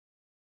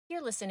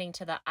You're listening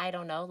to the I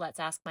Don't Know, Let's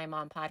Ask My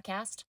Mom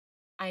podcast.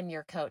 I'm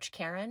your coach,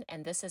 Karen,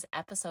 and this is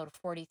episode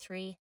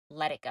 43,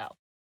 Let It Go.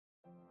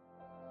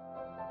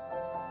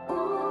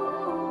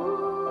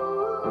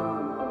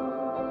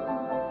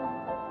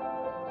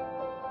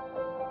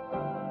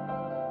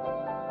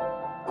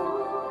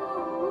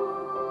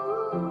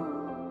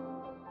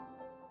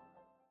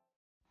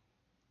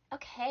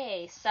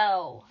 Okay,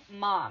 so,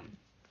 Mom,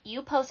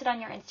 you posted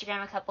on your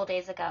Instagram a couple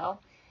days ago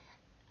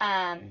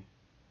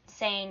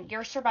saying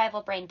your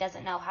survival brain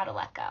doesn't know how to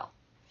let go.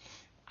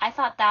 I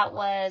thought that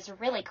was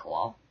really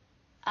cool.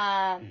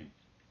 And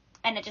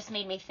it just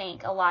made me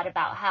think a lot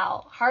about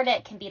how hard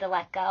it can be to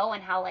let go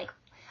and how, like,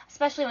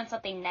 especially when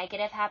something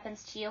negative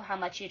happens to you, how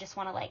much you just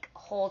want to, like,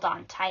 hold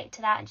on tight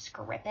to that and just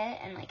grip it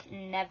and, like,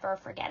 never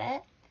forget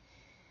it.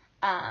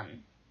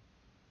 And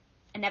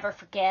never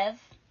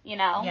forgive, you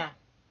know? Yeah.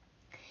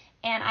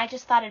 And I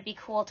just thought it'd be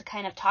cool to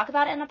kind of talk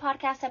about it in a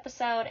podcast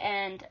episode.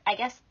 And I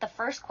guess the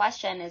first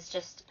question is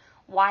just,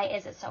 why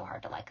is it so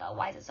hard to let go?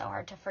 Why is it so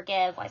hard to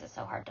forgive? Why is it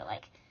so hard to,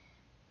 like,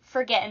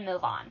 forget and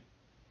move on?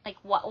 Like,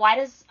 why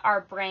does our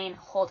brain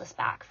hold us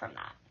back from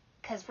that?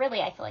 Because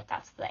really, I feel like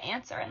that's the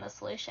answer and the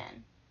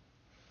solution.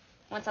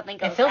 When something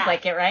goes bad. It feels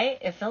like it, right?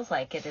 It feels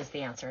like it is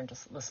the answer and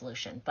the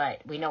solution.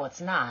 But we know it's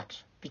not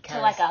because...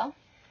 To let go?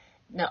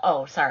 No,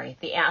 oh, sorry.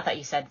 I thought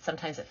you said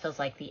sometimes it feels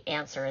like the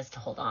answer is to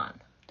hold on.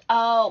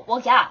 Oh, well,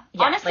 yeah.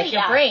 Honestly, like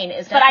your brain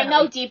is definitely... But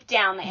I know deep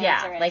down the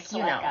answer yeah, is like, to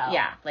you let know, go.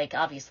 yeah. Like,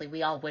 obviously,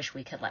 we all wish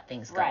we could let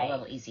things go Right. a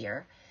little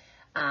easier.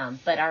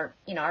 But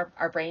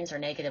our brains are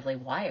negatively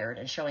wired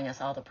and showing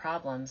us all the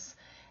problems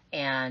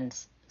and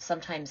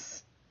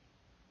sometimes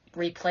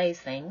replays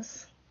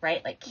things,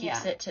 right? Like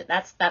keeps it to,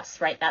 that's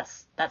right.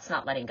 That's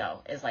not letting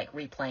go, is like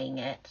replaying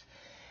it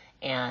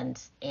and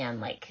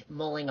like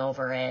mulling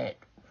over it,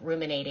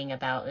 ruminating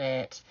about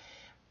it.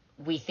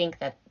 We think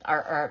that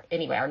our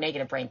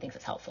negative brain thinks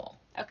it's helpful.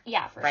 Okay,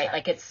 yeah, for right? sure.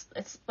 Like it's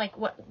like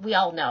what we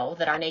all know,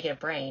 that our negative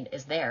brain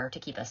is there to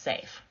keep us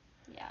safe.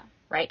 Yeah.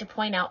 Right? To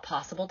point out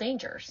possible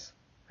dangers.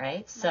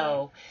 Right?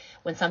 So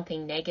when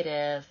something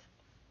negative,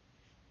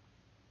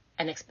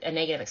 a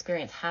negative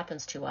experience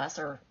happens to us,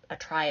 or a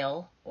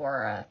trial,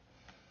 or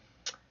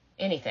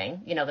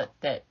anything,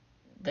 that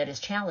is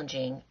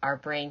challenging, our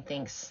brain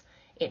thinks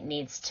it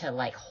needs to,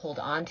 like, hold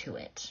on to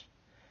it,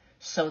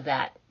 so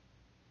that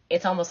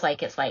it's almost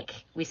like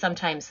we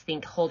sometimes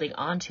think holding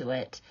on to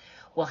it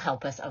will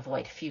help us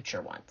avoid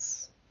future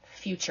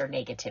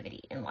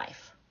negativity in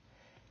life.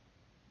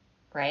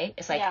 Right?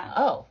 It's like,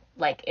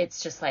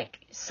 it's just like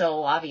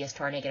so obvious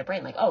to our negative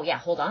brain, like, oh yeah,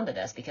 hold on to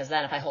this, because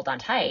then if I hold on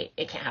tight,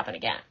 it can't happen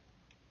again.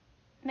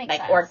 Makes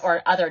sense.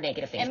 Or other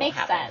negative things won't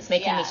happen. Sense. It's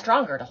making me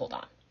stronger to hold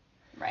on.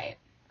 Right.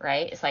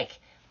 Right? It's like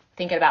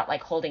thinking about,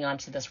 like, holding on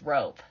to this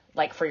rope,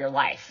 like, for your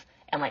life,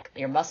 and, like,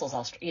 your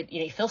muscles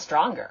you feel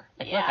stronger.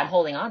 Like, look, I'm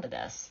holding on to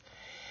this.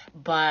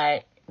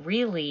 But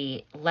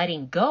really,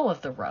 letting go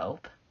of the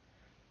rope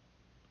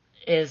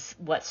is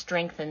what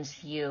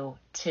strengthens you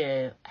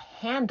to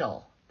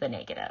handle the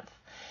negative.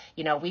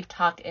 We've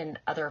talked in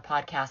other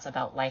podcasts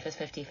about life is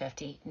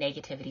 50-50.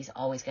 Negativity is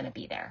always going to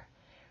be there,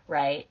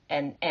 right?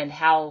 And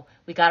how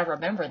we got to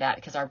remember that,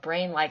 because our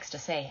brain likes to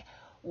say,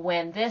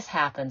 when this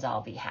happens,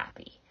 I'll be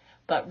happy.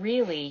 But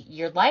really,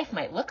 your life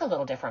might look a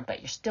little different, but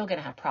you're still going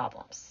to have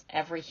problems.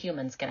 Every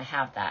human's going to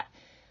have that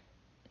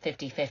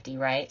 50-50,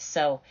 right?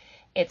 So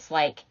it's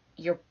like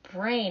your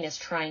brain is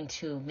trying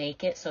to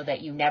make it so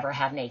that you never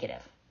have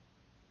negative.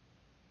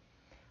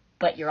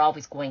 But you're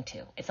always going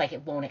to. It's like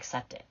it won't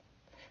accept it.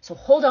 So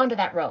hold on to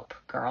that rope,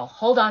 girl.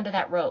 Hold on to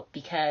that rope,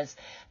 because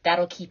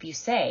that'll keep you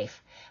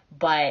safe.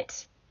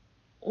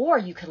 Or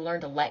you can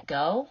learn to let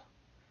go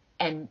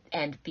and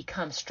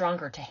become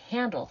stronger to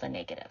handle the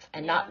negative,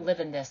 and not live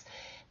in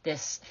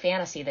this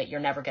fantasy that you're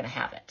never going to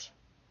have it.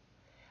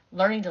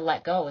 Learning to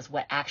let go is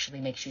what actually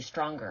makes you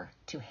stronger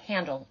to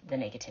handle the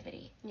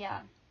negativity. Yeah.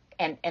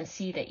 And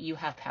see that you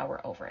have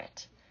power over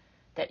it.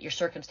 That your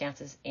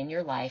circumstances in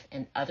your life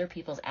and other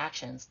people's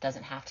actions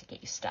doesn't have to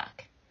get you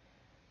stuck.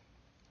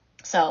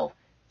 So,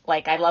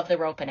 like, I love the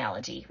rope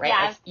analogy, right?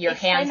 Yeah, like your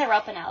explain hands, the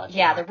rope analogy.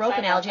 Yeah, the rope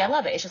analogy, I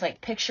love it. It's just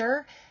like,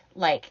 picture,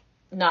 like,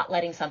 not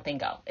letting something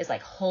go. It's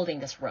like holding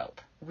this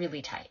rope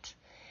really tight.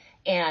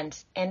 And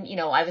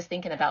I was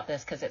thinking about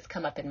this because it's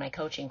come up in my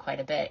coaching quite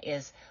a bit,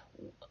 is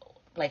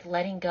like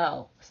letting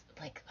go.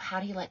 Like, how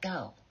do you let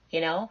go?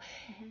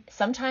 Mm-hmm.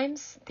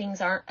 Sometimes things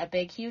aren't a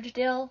big, huge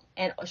deal.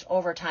 And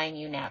over time,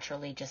 you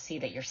naturally just see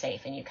that you're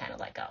safe and you kind of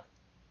let go.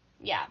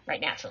 Yeah. Right,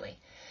 naturally.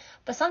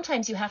 But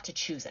sometimes you have to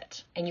choose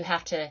it, and you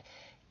have to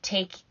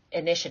take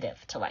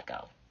initiative to let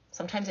go.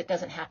 Sometimes it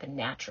doesn't happen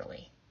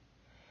naturally.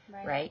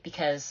 Right?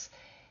 Because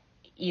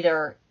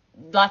either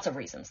lots of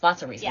reasons.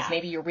 Yeah.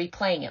 Maybe you're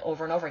replaying it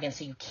over and over again,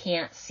 so you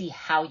can't see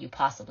how you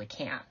possibly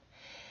can.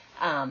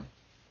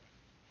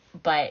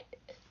 But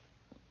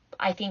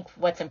I think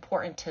what's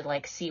important to,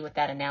 like, see with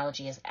that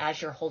analogy is,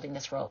 as you're holding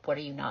this rope, what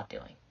are you not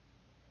doing?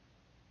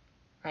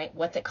 Right?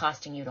 What's it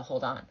costing you to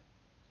hold on?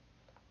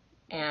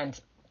 And,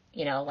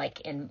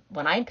 like,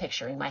 when I'm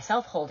picturing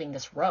myself holding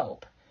this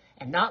rope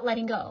and not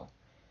letting go,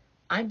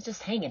 I'm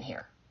just hanging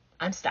here.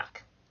 I'm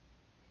stuck,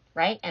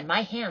 right? And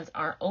my hands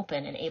aren't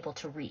open and able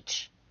to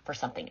reach for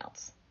something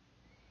else.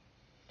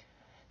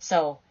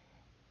 So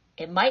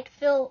it might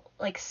feel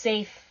like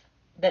safe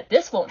that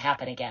this won't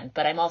happen again,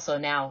 but I'm also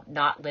now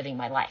not living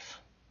my life.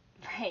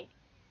 Right.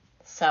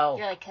 So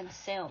you're like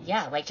consumed.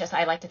 Yeah, like just,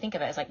 I like to think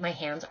of it as like my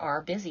hands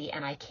are busy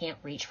and I can't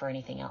reach for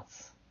anything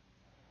else.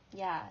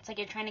 Yeah, it's like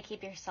you're trying to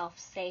keep yourself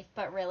safe,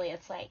 but really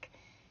it's like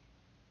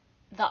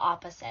the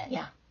opposite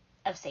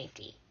of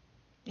safety.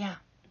 Yeah.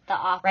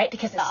 Right?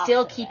 Because it's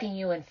still keeping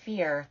you in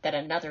fear that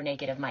another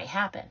negative might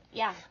happen.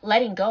 Yeah.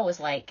 Letting go is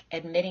like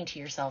admitting to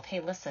yourself, hey,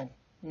 listen,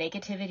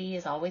 negativity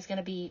is always going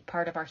to be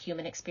part of our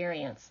human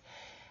experience.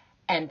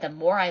 And the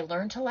more I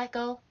learn to let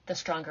go, the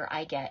stronger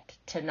I get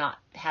to not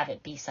have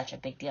it be such a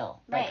big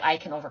deal. Right. Like I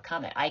can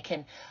overcome it.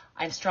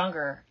 I'm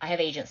stronger. I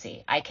have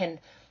agency.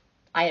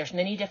 There's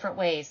many different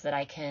ways that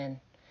I can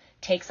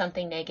take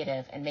something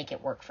negative and make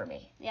it work for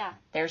me. Yeah.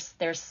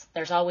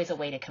 There's always a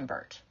way to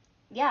convert.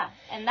 Yeah.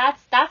 And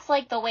that's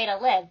like the way to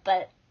live.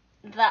 But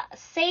the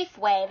safe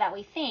way that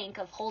we think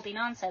of holding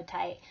on so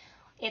tight,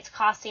 it's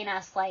costing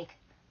us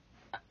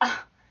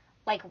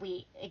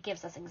it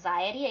gives us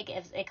anxiety.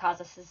 It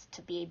causes us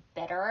to be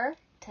bitter,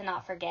 to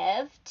not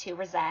forgive, to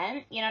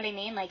resent. You know what I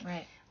mean?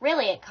 Right.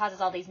 Really, it causes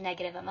all these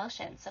negative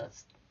emotions. So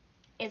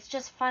it's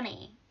just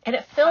funny. And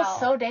it feels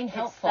so dang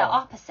helpful. It's the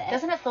opposite.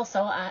 Doesn't it feel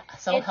so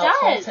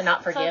helpful to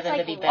not forgive and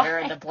to be bitter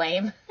and to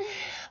blame?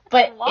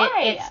 But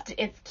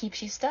it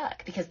keeps you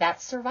stuck because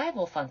that's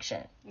survival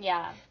function.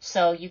 Yeah.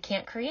 So you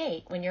can't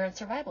create when you're in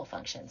survival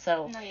function.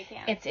 So no, you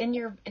can't.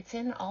 It's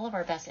in all of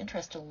our best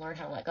interest to learn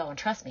how to let go. And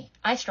trust me,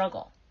 I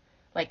struggle.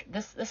 Like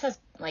this has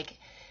like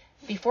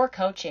before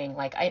coaching,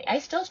 like I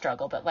still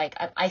struggle, but like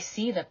I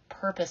see the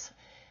purpose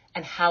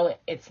and how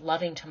it's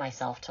loving to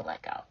myself to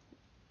let go.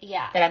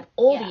 Yeah. That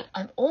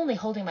I'm only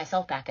holding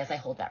myself back as I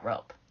hold that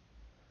rope.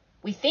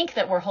 We think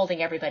that we're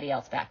holding everybody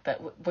else back, but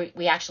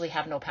we actually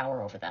have no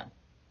power over them.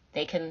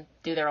 They can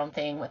do their own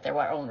thing with their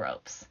own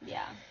ropes.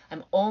 Yeah.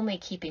 I'm only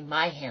keeping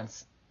my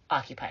hands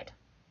occupied.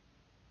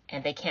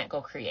 And they can't go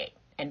create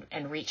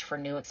and reach for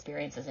new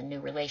experiences and new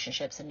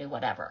relationships and new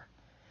whatever.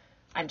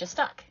 I'm just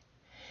stuck.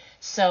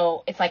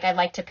 So it's like I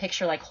like to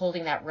picture like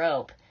holding that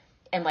rope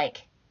and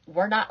like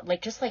we're not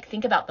like just like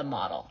think about the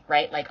model,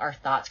 right? Like our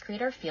thoughts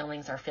create our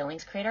feelings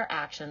create our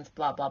actions,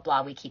 blah, blah,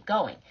 blah. We keep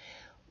going.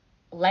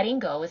 Letting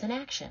go is an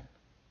action.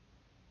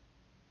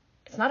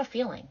 It's not a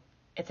feeling.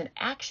 It's an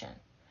action.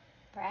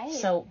 Right.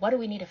 So what do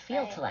we need to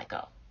feel to let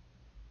go?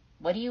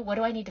 What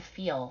do I need to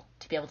feel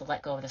to be able to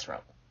let go of this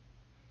rope?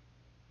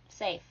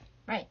 Safe.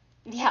 Right.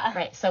 Yeah.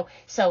 Right.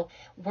 So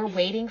we're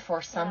waiting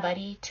for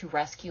somebody to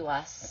rescue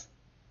us,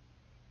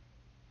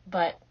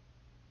 but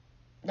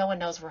no one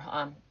knows we're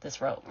on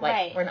this rope.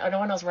 Like no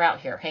one knows we're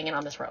out here hanging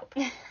on this rope.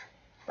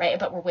 Right.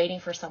 But we're waiting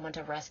for someone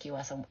to rescue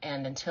us.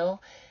 And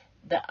until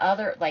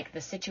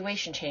the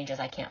situation changes,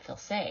 I can't feel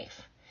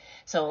safe.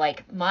 So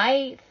like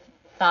my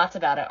thoughts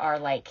about it are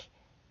like,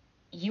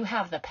 you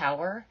have the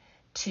power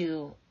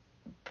to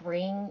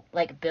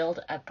build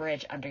a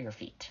bridge under your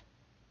feet.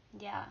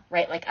 Yeah.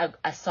 Right? Like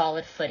a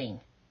solid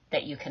footing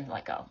that you can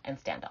let go and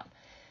stand on.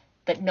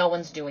 But no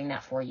one's doing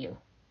that for you.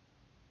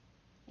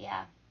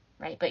 Yeah.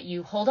 Right? But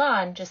you hold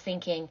on just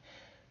thinking,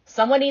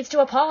 someone needs to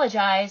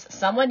apologize.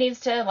 Someone needs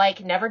to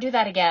never do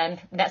that again.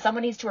 That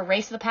someone needs to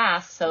erase the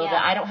past so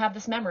that I don't have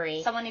this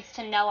memory. Someone needs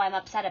to know I'm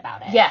upset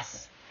about it.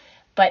 Yes.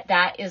 But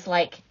that is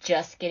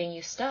just getting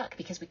you stuck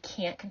because we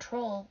can't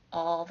control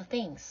all the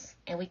things.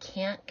 And we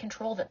can't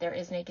control that there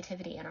is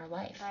negativity in our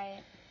life.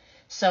 Right.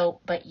 So,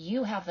 but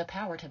you have the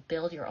power to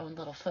build your own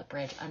little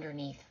footbridge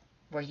underneath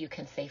where you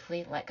can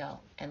safely let go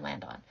and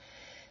land on.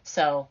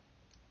 So,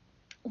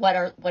 what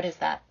is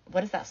that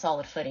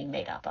solid footing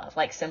made up of?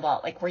 Like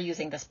symbol, like we're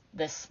using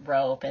this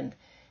rope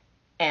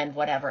and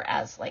whatever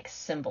as like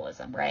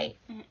symbolism, right?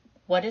 Mm-hmm.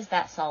 What is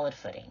that solid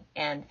footing?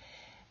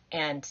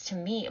 And to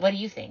me, what do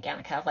you think,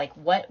 Annika? Like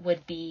what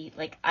would be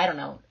like, I don't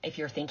know if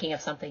you're thinking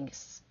of something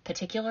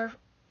particular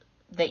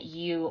that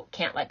you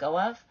can't let go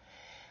of.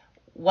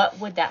 What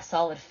would that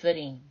solid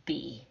footing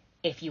be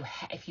if you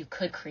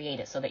could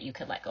create it so that you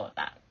could let go of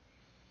that?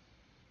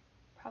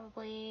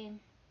 Probably,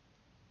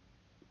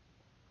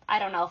 I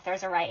don't know if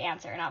there's a right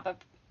answer or not,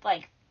 but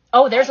like.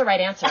 Oh, there's a right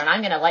answer, and I'm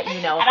going to let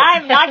you know. And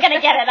I'm not going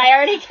to get it. I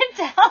already can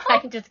tell.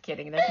 I'm just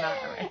kidding. There's not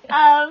a right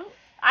answer.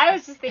 I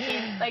was just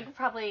thinking,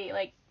 probably,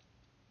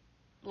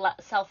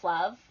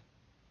 self-love.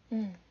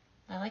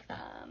 I like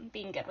that.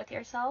 Being good with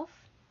yourself.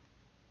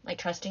 Like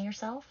trusting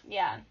yourself?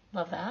 Yeah.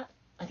 Love that.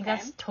 I think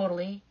that's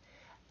totally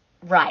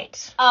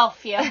right. Oh,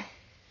 phew.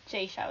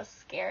 Jeez, I was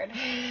scared.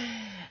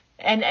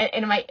 And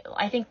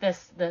I think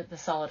the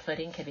solid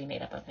footing could be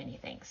made up of many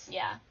things.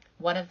 Yeah.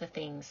 One of the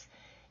things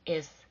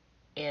is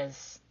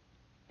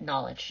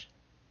knowledge.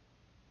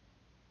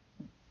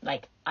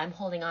 Like, I'm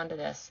holding on to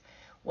this.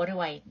 What do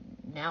I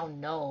now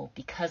know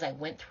because I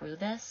went through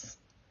this?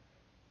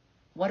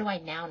 What do I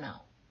now know?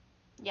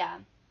 Yeah.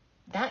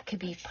 That could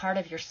be part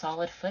of your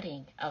solid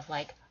footing of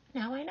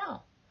now I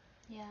know.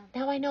 Yeah.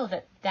 Now I know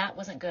that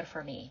wasn't good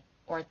for me,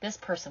 or this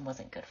person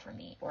wasn't good for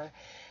me, or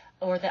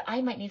that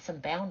I might need some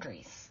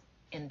boundaries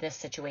in this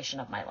situation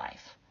of my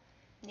life.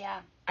 Yeah.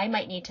 I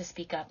might need to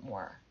speak up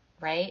more,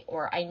 right?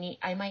 Or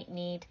I might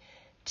need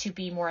to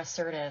be more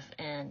assertive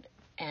and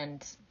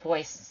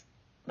voice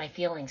my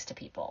feelings to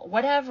people.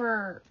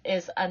 Whatever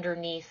is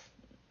underneath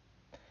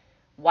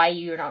why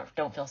you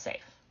don't feel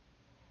safe,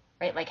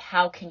 right? Like,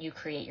 how can you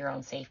create your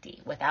own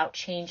safety without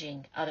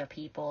changing other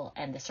people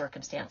and the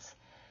circumstance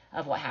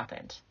of what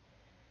happened?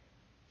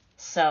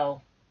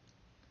 So,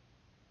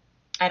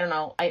 I don't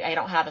know. I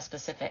don't have a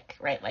specific,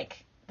 right?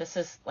 Like, this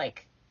is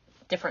like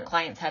different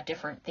clients have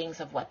different things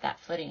of what that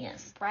footing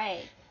is.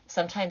 Right.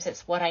 Sometimes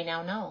it's what I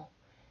now know.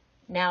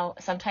 Now,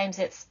 sometimes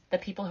it's the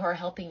people who are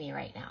helping me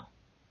right now.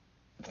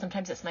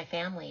 Sometimes it's my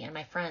family and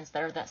my friends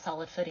that are that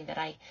solid footing that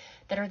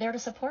are there to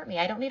support me.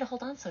 I don't need to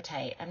hold on so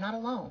tight. I'm not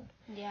alone.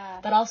 Yeah.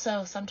 But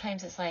also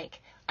sometimes it's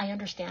like I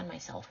understand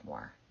myself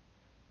more.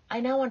 I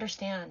now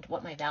understand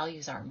what my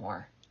values are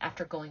more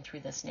after going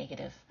through this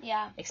negative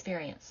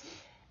experience.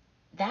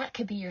 That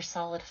could be your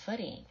solid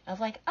footing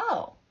of like,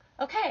 oh,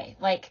 okay,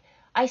 like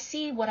I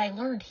see what I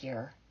learned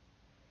here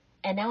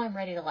and now I'm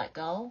ready to let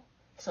go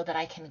so that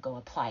I can go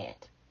apply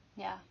it.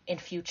 Yeah. In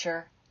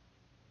future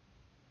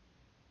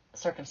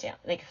circumstance,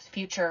 like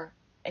future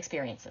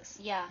experiences.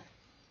 Yeah,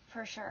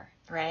 for sure.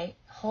 Right?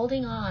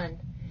 Holding on,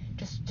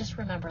 just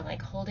remember,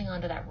 like, holding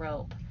on to that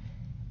rope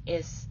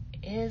is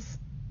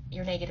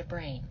your negative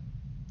brain.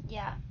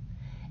 Yeah.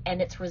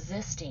 And it's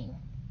resisting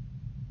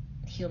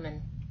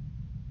human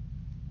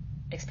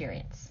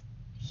experience.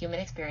 Human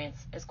experience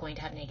is going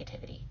to have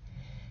negativity.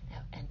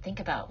 And think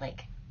about,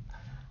 like,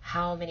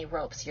 how many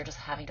ropes you're just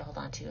having to hold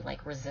on to,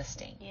 like,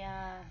 resisting.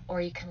 Yeah. Or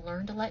you can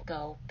learn to let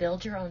go,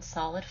 build your own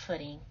solid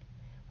footing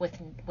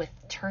with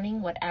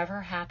turning whatever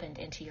happened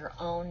into your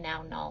own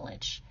now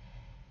knowledge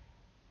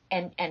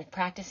and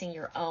practicing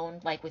your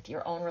own, like, with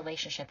your own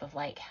relationship of,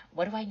 like,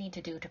 what do I need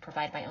to do to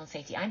provide my own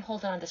safety? I'm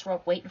holding on this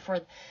rope waiting for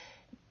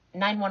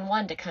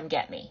 911 to come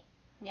get me.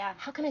 Yeah.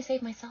 How can I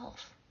save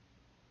myself?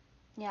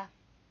 Yeah.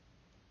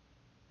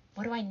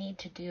 What do I need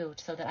to do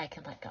so that I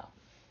can let go?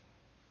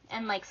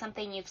 And, like,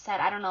 something you've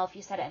said, I don't know if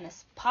you said it in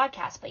this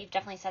podcast, but you've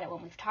definitely said it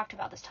when we've talked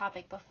about this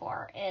topic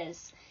before,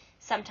 is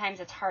sometimes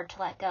it's hard to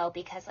let go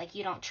because, like,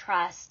 you don't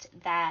trust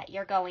that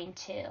you're going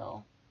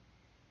to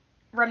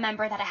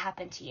remember that it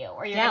happened to you,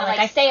 or you're going to,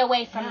 like, stay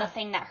away from the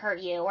thing that hurt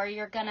you, or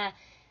you're going to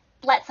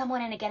let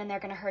someone in again and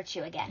they're going to hurt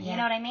you again. You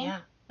know what I mean? Yeah.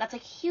 That's a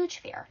huge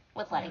fear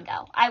with letting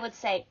go. I would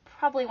say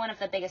probably one of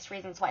the biggest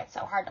reasons why it's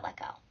so hard to let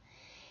go.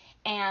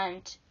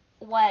 And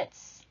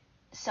what's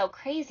so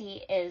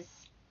crazy is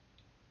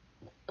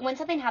when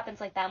something happens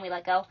like that and we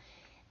let go,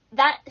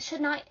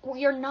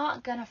 you're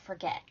not going to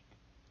forget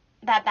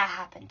that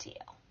happened to you.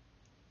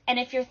 And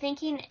if you're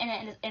thinking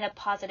in a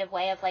positive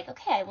way of, like,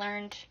 okay, I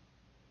learned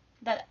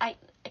that I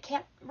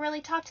can't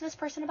really talk to this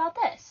person about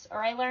this,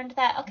 or I learned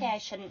that, okay, I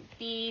shouldn't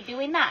be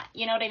doing that.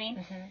 You know what I mean?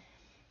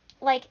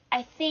 Mm-hmm. Like,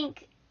 I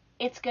think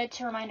it's good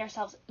to remind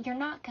ourselves, you're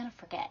not going to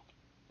forget.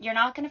 You're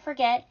not going to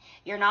forget.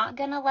 You're not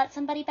going to let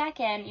somebody back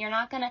in. You're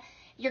going to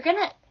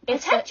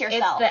protect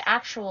yourself. It's the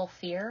actual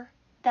fear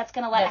that's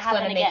going to let it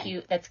happen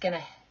again. That's going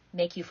to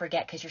make you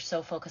forget because you're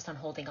so focused on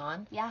holding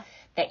on. Yeah.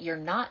 That you're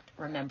not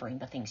remembering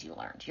the things you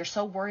learned. You're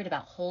so worried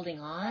about holding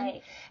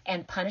on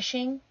and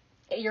punishing.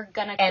 You're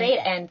going to create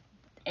it.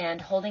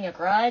 And holding a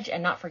grudge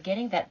and not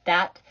forgetting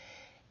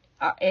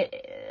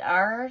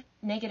our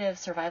negative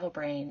survival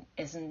brain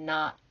is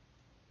not,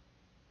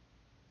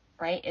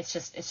 right? It's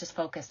just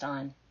focused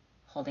on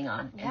holding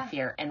on and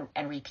fear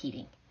and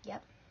repeating.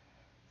 Yep.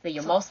 So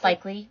you'll most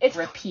likely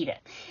repeat it.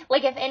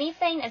 Like, if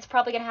anything, it's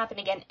probably going to happen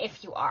again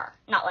if you are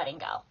not letting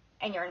go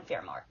and you're in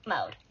fear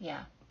mode. Yeah.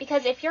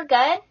 Because if you're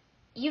good,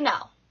 you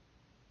know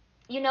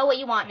what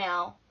you want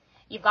now.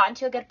 You've gotten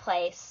to a good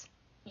place.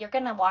 You're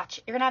going to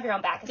have your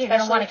own back,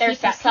 especially if there's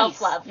some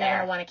self-love there. You're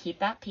going to want to keep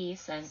that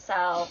peace. And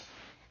so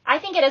I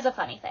think it is a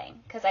funny thing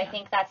because I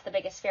think that's the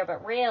biggest fear,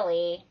 but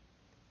really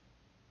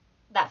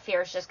that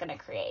fear is just going to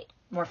create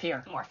more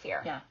fear.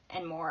 Yeah.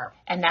 And more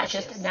and that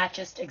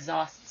just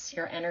exhausts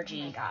your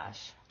energy. Oh my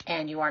gosh.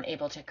 And you aren't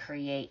able to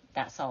create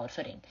that solid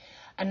footing.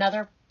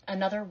 Another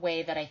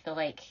way that I feel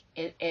like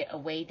a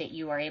way that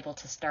you are able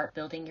to start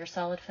building your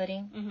solid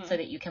footing so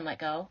that you can let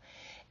go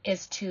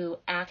is to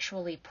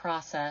actually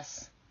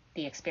process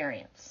the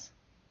experience.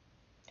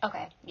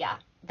 Okay, yeah.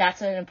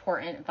 That's an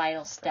important,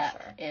 vital step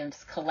in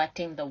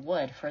collecting the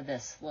wood for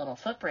this little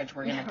footbridge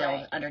we're going to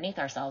build underneath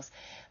ourselves.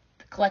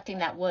 Collecting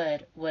that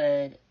wood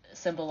would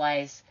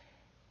symbolize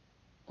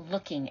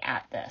looking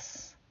at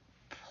this,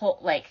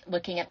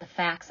 looking at the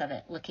facts of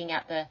it, looking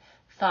at the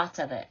thoughts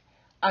of it,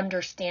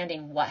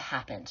 understanding what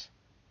happened,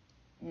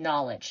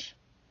 knowledge,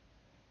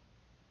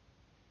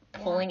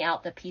 pulling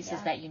out the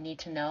pieces that you need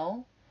to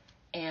know,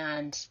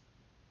 and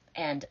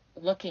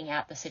looking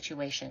at the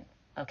situation.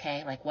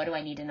 Okay, like, what do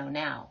I need to know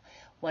now?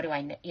 What have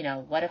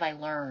I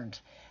learned?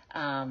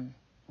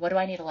 What do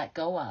I need to let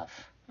go of?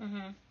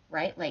 Mm-hmm.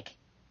 Right, like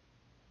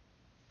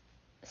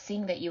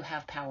seeing that you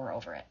have power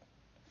over it.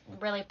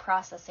 Really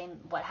processing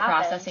what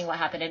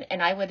happened.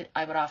 And I would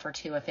offer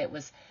too, if it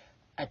was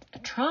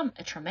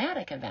a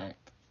traumatic event,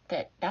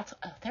 that's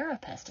a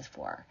therapist is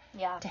for.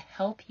 Yeah. To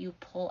help you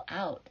pull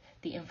out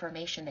the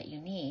information that you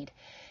need.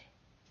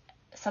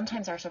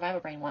 Sometimes our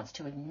survival brain wants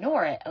to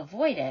ignore it,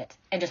 avoid it,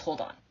 and just hold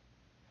on.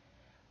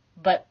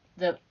 But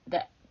the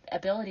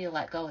ability to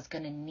let go is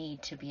going to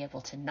need to be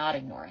able to not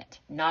ignore it,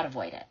 not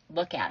avoid it,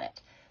 look at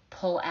it,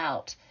 pull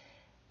out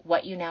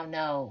what you now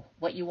know,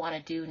 what you want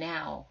to do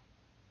now,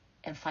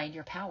 and find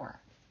your power.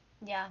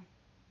 Yeah.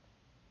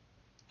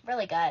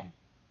 Really good.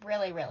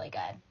 Really, really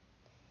good.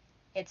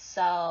 It's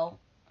so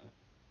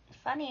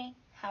funny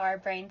how our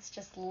brains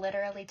just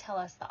literally tell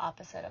us the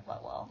opposite of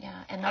what will.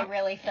 Yeah, and I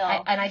really feel.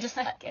 I just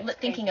like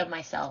thinking crazy. of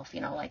myself,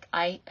 like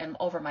I am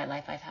over my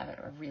life. I've had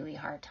a really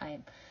hard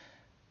time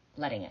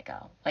letting it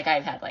go. Like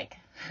I've had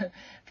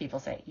people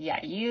say,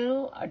 yeah,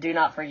 you do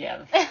not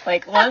forgive.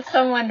 Like once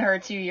someone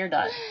hurts you, you're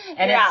done.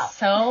 And You're it's out.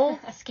 so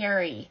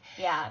scary.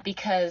 Yeah.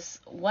 Because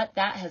what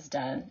that has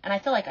done, and I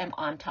feel like I'm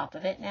on top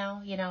of it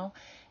now,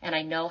 and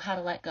I know how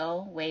to let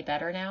go way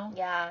better now.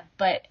 Yeah.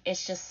 But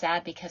it's just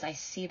sad because I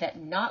see that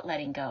not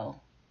letting go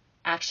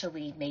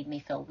actually made me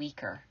feel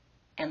weaker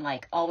and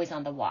always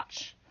on the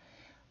watch.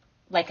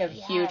 Like a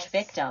huge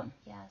victim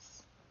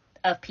Yes.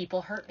 of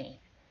people hurt me.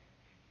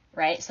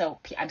 Right? So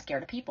I'm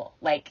scared of people.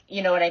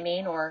 You know what I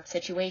mean? Or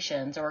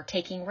situations or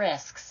taking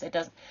risks. It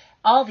doesn't,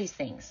 all these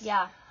things.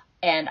 Yeah.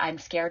 And I'm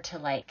scared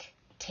to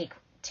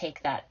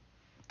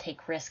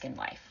take risk in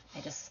life.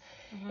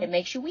 It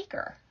makes you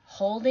weaker.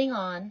 Holding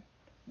on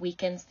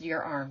weakens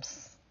your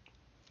arms.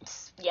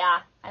 Yeah.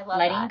 I love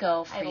Letting that.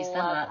 go frees them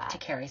up that. to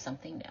carry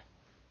something new.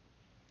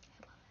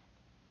 I love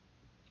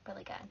it.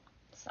 Really good.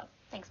 So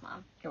Thanks,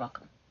 Mom. you're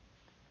welcome.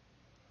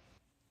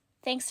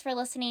 Thanks for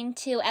listening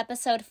to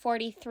episode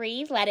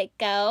 43, Let It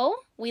Go.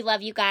 We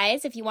love you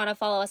guys. If you want to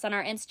follow us on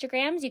our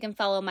Instagrams, you can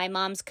follow my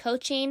mom's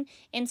coaching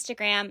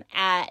Instagram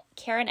at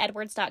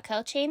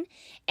KarenEdwards.coaching.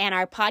 And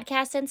our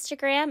podcast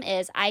Instagram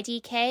is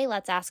IDK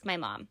Let's Ask My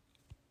Mom.